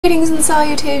Greetings and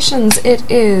salutations. It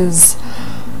is...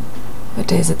 what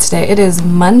day is it today? It is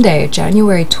Monday,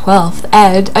 January 12th,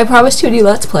 and I promised you a new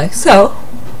Let's Play, so...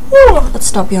 let's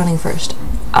stop yawning first.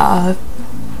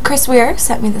 Chris Weir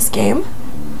sent me this game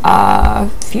a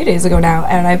few days ago now,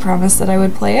 and I promised that I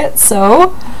would play it,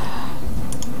 so...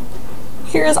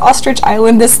 here's Ostrich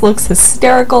Island. This looks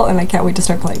hysterical, and I can't wait to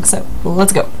start playing, so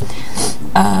let's go.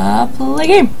 Play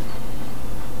game.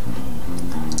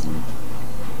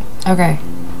 Okay.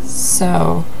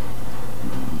 So,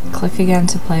 click again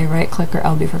to play, right click or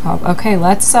LB for co-op. Okay,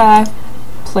 let's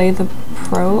play the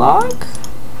prologue.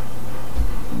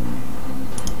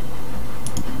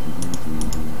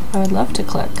 I would love to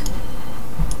click.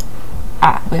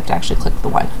 Ah, we have to actually click the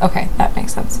one. Okay, that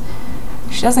makes sense.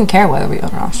 She doesn't care whether we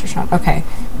own an ostrich or not. Okay,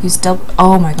 use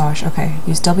oh my gosh, okay.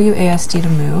 Use WASD to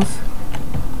move.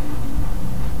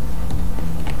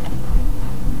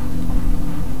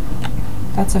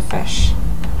 That's a fish.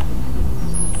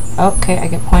 Okay, I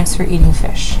get points for eating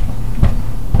fish.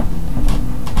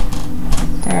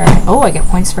 There. Oh, I get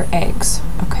points for eggs.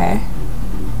 Okay.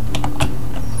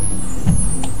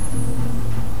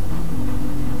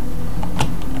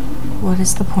 What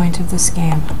is the point of this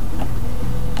game?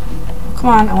 Come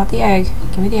on, I want the egg.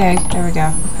 Give me the egg. There we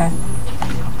go. Okay.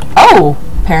 Oh!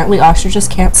 Apparently ostriches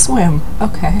can't swim.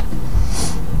 Okay.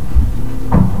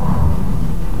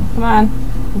 Come on.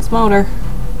 Let's motor.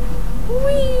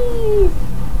 Whee!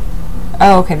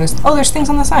 Oh, okay, there's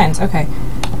things on the signs. Okay.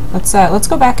 Let's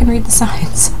go back and read the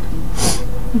signs.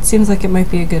 It seems like it might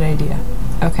be a good idea.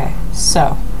 Okay,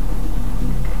 so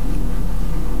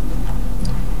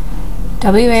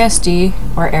WASD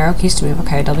or arrow keys to move.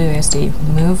 Okay, WASD.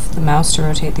 Move the mouse to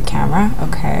rotate the camera.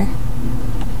 Okay.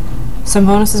 Some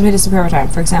bonuses may disappear over time.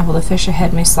 For example, the fish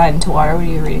ahead may slide into water. What are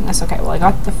you reading this? Okay, well I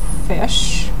got the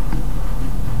fish.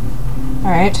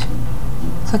 Alright.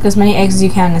 Collect as many eggs as you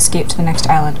can and escape to the next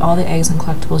island. All the eggs and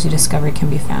collectibles you discovered can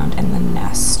be found in the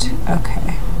nest.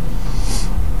 Okay.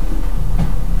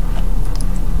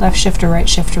 Left shift or right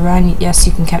shift to run. Yes,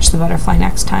 you can catch the butterfly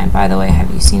next time. By the way,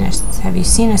 have you seen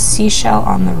a seashell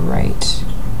on the right?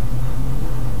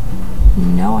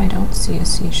 No, I don't see a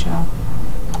seashell.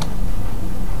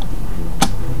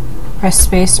 Press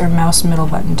space or mouse middle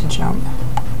button to jump.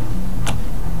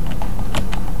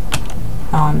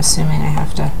 Oh, I'm assuming I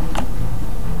have to.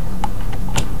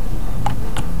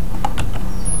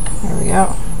 There we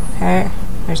go. Okay,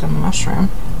 there's a mushroom.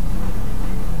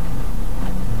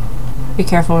 Be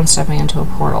careful when stepping into a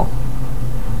portal.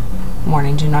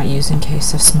 Warning, do not use in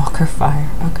case of smoke or fire.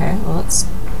 Okay, well let's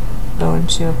go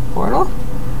into a portal.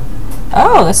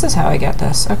 Oh, this is how I get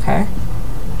this. Okay.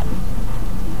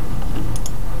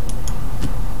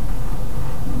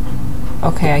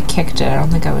 Okay, I kicked it. I don't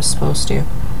think I was supposed to.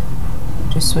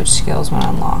 Just switch skills when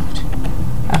unlocked.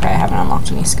 Okay, I haven't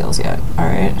unlocked any skills yet.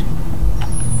 Alright.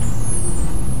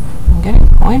 I'm getting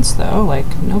points though,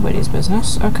 like nobody's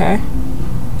business. Okay.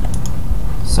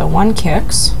 So one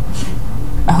kicks.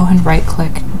 Oh, and right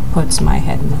click puts my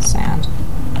head in the sand.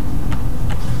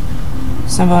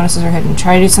 Some bonuses are hidden.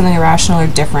 Try to do something irrational or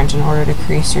different in order to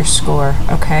increase your score.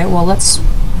 Okay, well let's...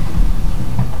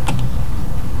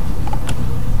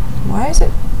 Why is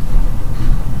it...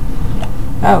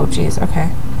 Oh, jeez,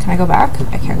 okay. Can I go back?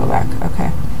 I can't go back.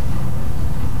 Okay.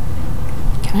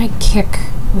 Can I kick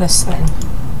this thing?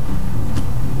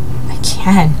 I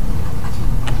can.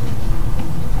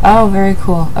 Oh, very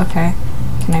cool. Okay.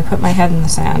 Can I put my head in the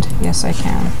sand? Yes, I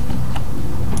can.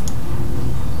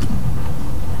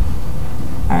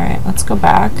 Alright, let's go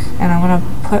back. And I want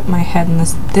to put my head in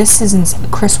this... This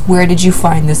isn't... Chris, where did you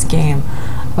find this game?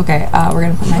 Okay, we're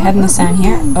going to put my head in the sand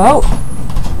here. Oh!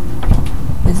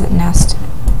 Is it nest?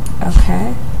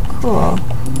 Okay, cool.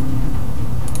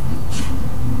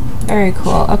 Very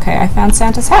cool. Okay, I found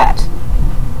Santa's hat.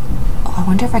 Oh, I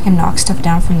wonder if I can knock stuff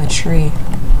down from the tree.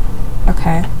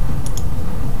 Okay.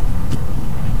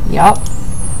 Yup.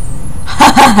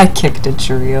 I kicked a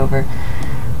tree over.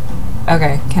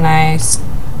 Okay, can I...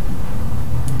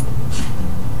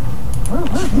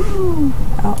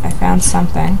 Oh, I found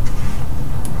something.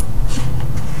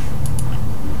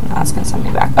 No, that's gonna send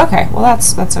me back. Okay, well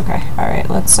that's okay. Alright,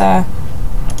 let's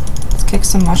kick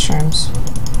some mushrooms.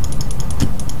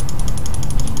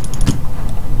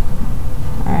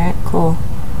 Alright, cool.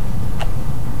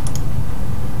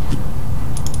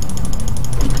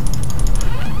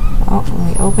 Oh,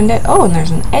 we opened it. Oh, and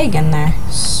there's an egg in there.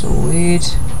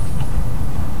 Sweet.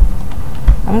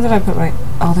 I wonder if I put my...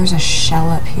 Oh, there's a shell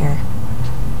up here.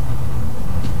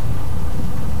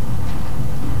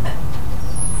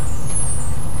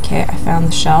 Okay, I found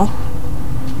the shell.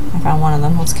 I found one of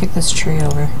them. Let's kick this tree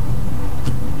over.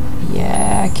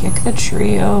 Yeah, kick the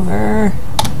tree over.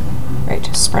 Right,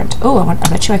 sprint. Oh, I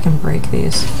bet you I can break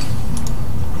these.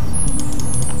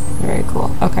 Very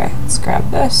cool. Okay, let's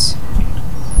grab this.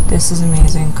 This is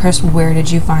amazing. Chris, where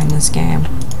did you find this game?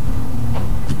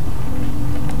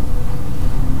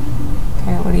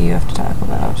 Okay, what do you have to talk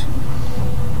about?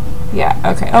 Yeah,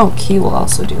 okay. Oh, key will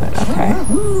also do it. Okay.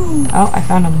 Oh, I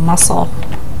found a muscle.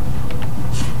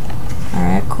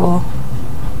 Alright, cool.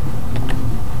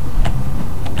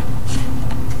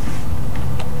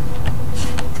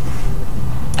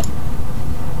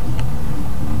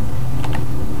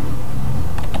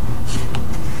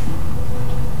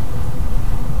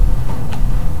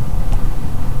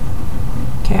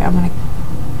 Okay, I'm gonna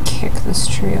kick this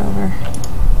tree over.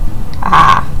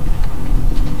 Ah!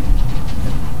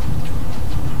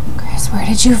 Chris, where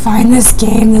did you find this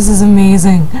game? This is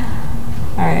amazing.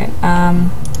 Alright,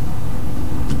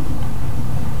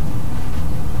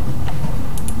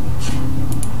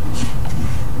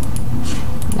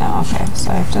 no, okay,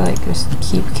 so I have to like just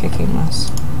keep kicking this.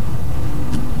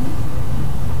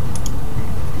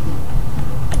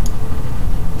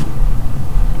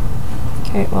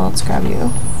 Okay, well, let's grab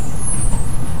you.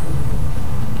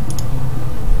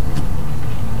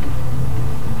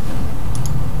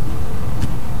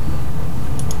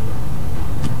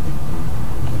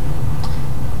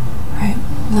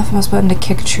 Left mouse button to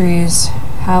kick trees.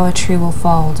 How a tree will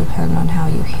fall will depend on how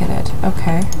you hit it.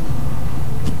 Okay.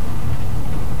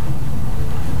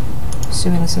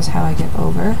 Assuming this is how I get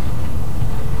over.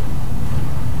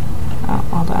 Oh,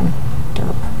 all done.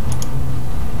 Derp.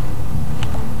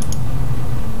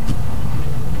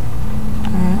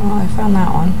 Alright, well, I found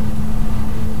that one.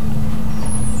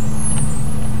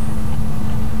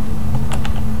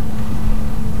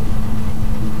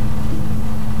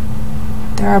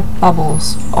 There are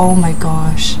bubbles. Oh my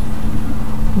gosh.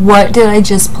 What did I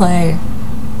just play?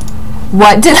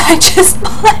 What did I just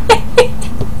play?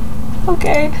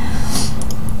 Okay.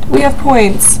 We have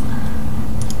points.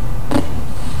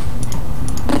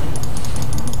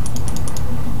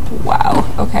 Wow.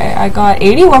 Okay, I got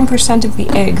 81% of the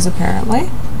eggs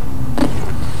apparently.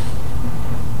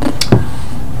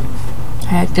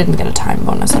 I didn't get a time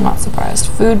bonus, I'm not surprised.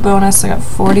 Food bonus, I got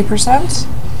 40%.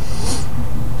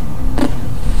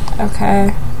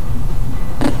 Okay.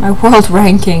 My world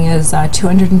ranking is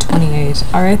 228.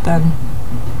 Alright then.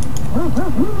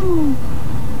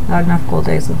 Not enough gold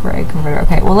days before egg converter.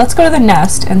 Okay, well let's go to the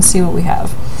nest and see what we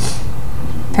have.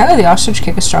 Apparently the ostrich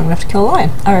kick is strong enough to kill a lion.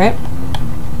 Alright.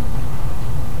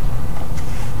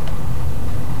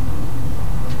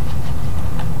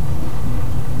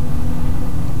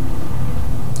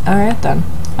 Alright then.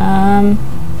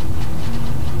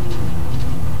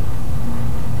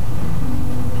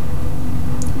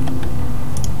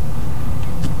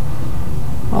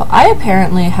 Well, I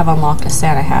apparently have unlocked a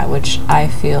Santa hat, which I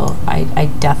feel I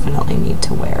definitely need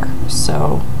to wear,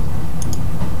 so...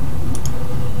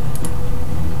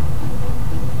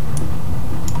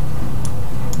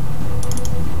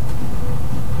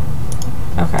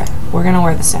 Okay, we're gonna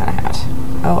wear the Santa hat.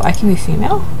 Oh, I can be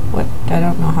female? What? I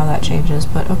don't know how that changes,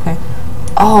 but okay.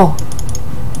 Oh!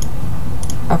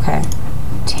 Okay.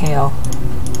 Tail.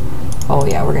 Oh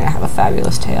yeah, we're gonna have a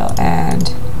fabulous tail,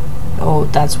 and... Oh,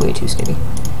 that's way too skinny.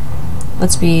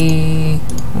 Let's be...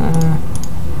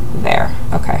 there.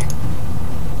 Okay.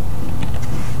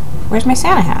 Where's my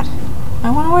Santa hat?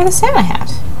 I want to wear the Santa hat.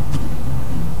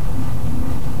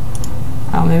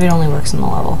 Oh, maybe it only works in the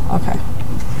level. Okay.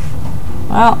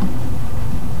 Well.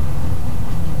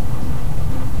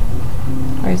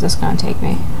 Where's this gonna take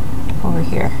me? Over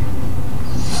here.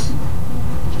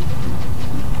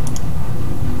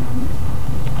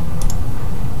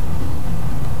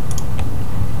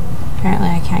 Apparently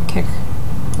I can't kick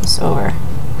this over.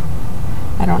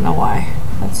 I don't know why.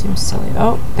 That seems silly.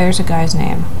 Oh, there's a guy's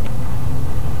name.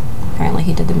 Apparently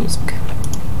he did the music.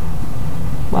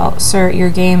 Well, sir, your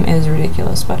game is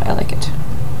ridiculous, but I like it.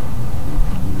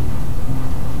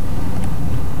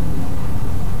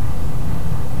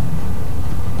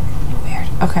 Weird.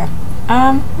 Okay.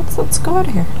 Let's go out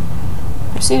of here.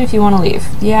 Proceed if you want to leave.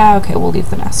 Yeah, okay, we'll leave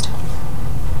the nest.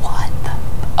 What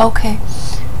the? Okay.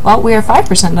 Well, we are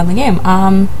 5% on the game.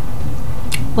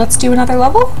 Let's do another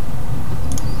level.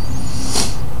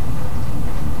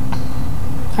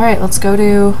 Alright, let's go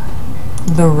to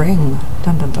the ring.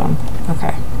 Dun dun dun.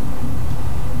 Okay.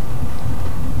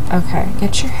 Okay,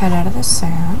 get your head out of the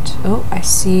sand. Oh, I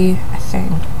see a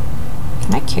thing.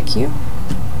 Can I kick you?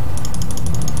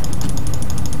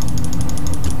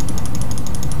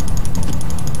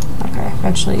 Okay,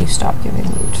 eventually you stop giving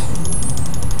loot.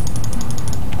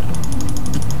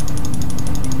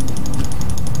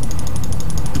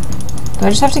 Do I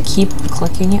just have to keep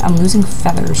clicking it? I'm losing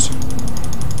feathers.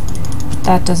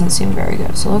 That doesn't seem very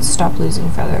good. So let's stop losing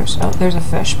feathers. Oh, there's a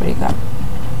fish, but he got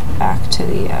back to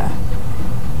the,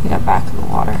 he got back in the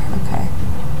water. Okay.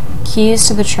 Keys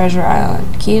to the treasure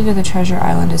island. Key to the treasure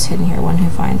island is hidden here. One who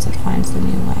finds it finds the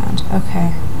new land.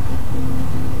 Okay.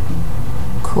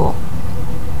 Cool.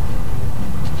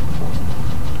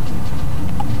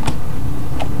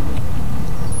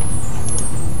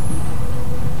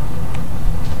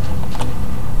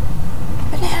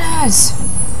 Bananas!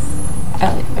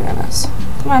 I like bananas.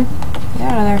 Come on.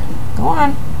 Get out of there. Go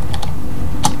on.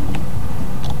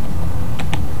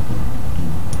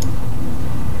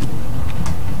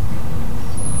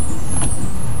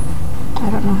 I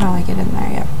don't know how I get in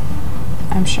there yet.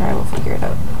 I'm sure I will figure it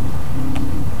out.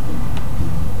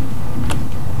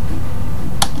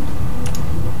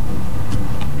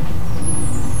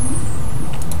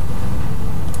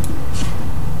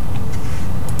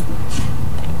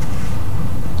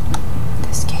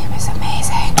 This game is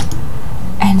amazing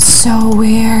and so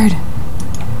weird.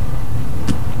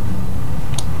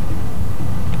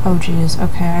 Oh geez,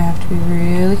 okay, I have to be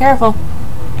really careful.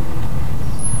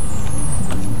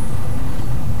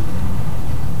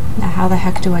 Now how the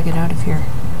heck do I get out of here?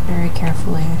 Very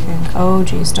carefully, I think. Oh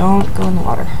geez, don't go in the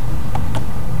water.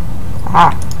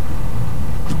 Ah.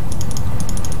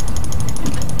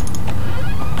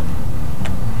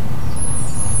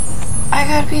 I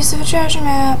got a piece of a treasure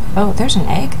map. Oh, there's an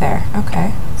egg there.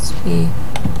 Okay, let's be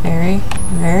very,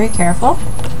 very careful.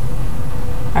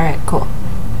 Alright, cool.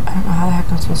 I don't know how the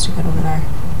heck I'm supposed to get over there.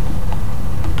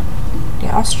 The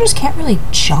ostriches can't really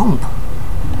jump.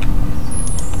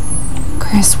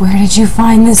 Chris, where did you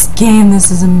find this game?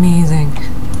 This is amazing.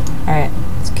 Alright,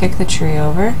 let's kick the tree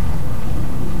over.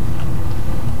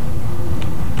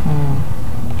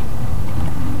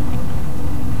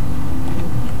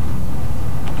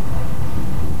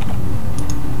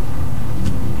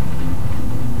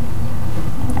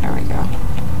 There we go.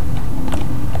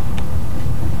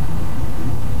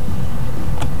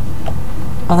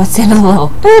 Oh, that's the end of the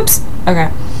level. Oops!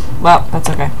 Okay. Well, that's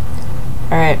okay.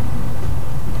 Alright.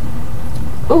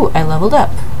 Ooh, I leveled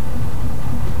up.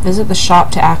 Visit the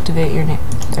shop to activate your name.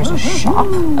 There's a shop?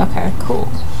 Okay, cool.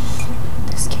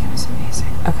 This game is amazing.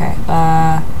 Okay,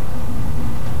 back.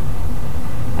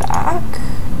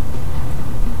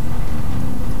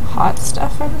 Hot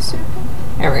stuff, I'm assuming?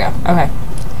 There we go. Okay.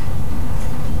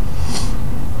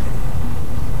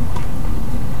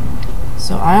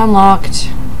 So I unlocked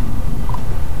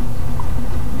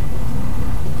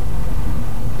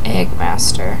Egg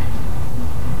Master.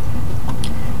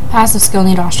 Passive skill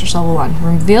need ostrich level 1.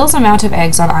 Reveals amount of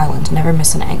eggs on island. Never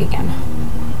miss an egg again.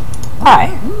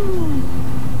 Bye.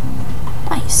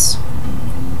 Nice.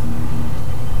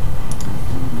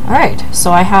 Alright,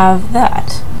 so I have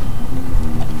that.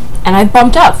 And I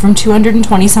bumped up from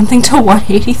 220 something to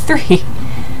 183.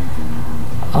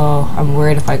 Oh, I'm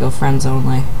worried if I go friends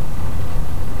only.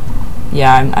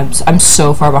 Yeah, I'm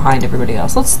so far behind everybody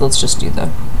else. Let's just do the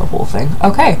whole thing.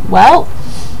 Okay, well,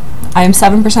 I am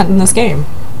 7% in this game.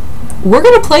 We're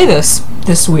gonna play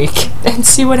this week and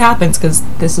see what happens, because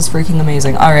this is freaking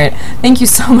amazing. Alright, thank you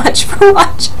so much for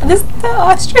watching. The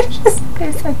ostrich is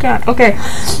I can't. Okay,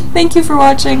 thank you for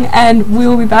watching, and we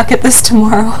will be back at this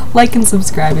tomorrow. Like and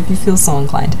subscribe if you feel so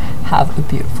inclined. Have a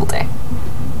beautiful day.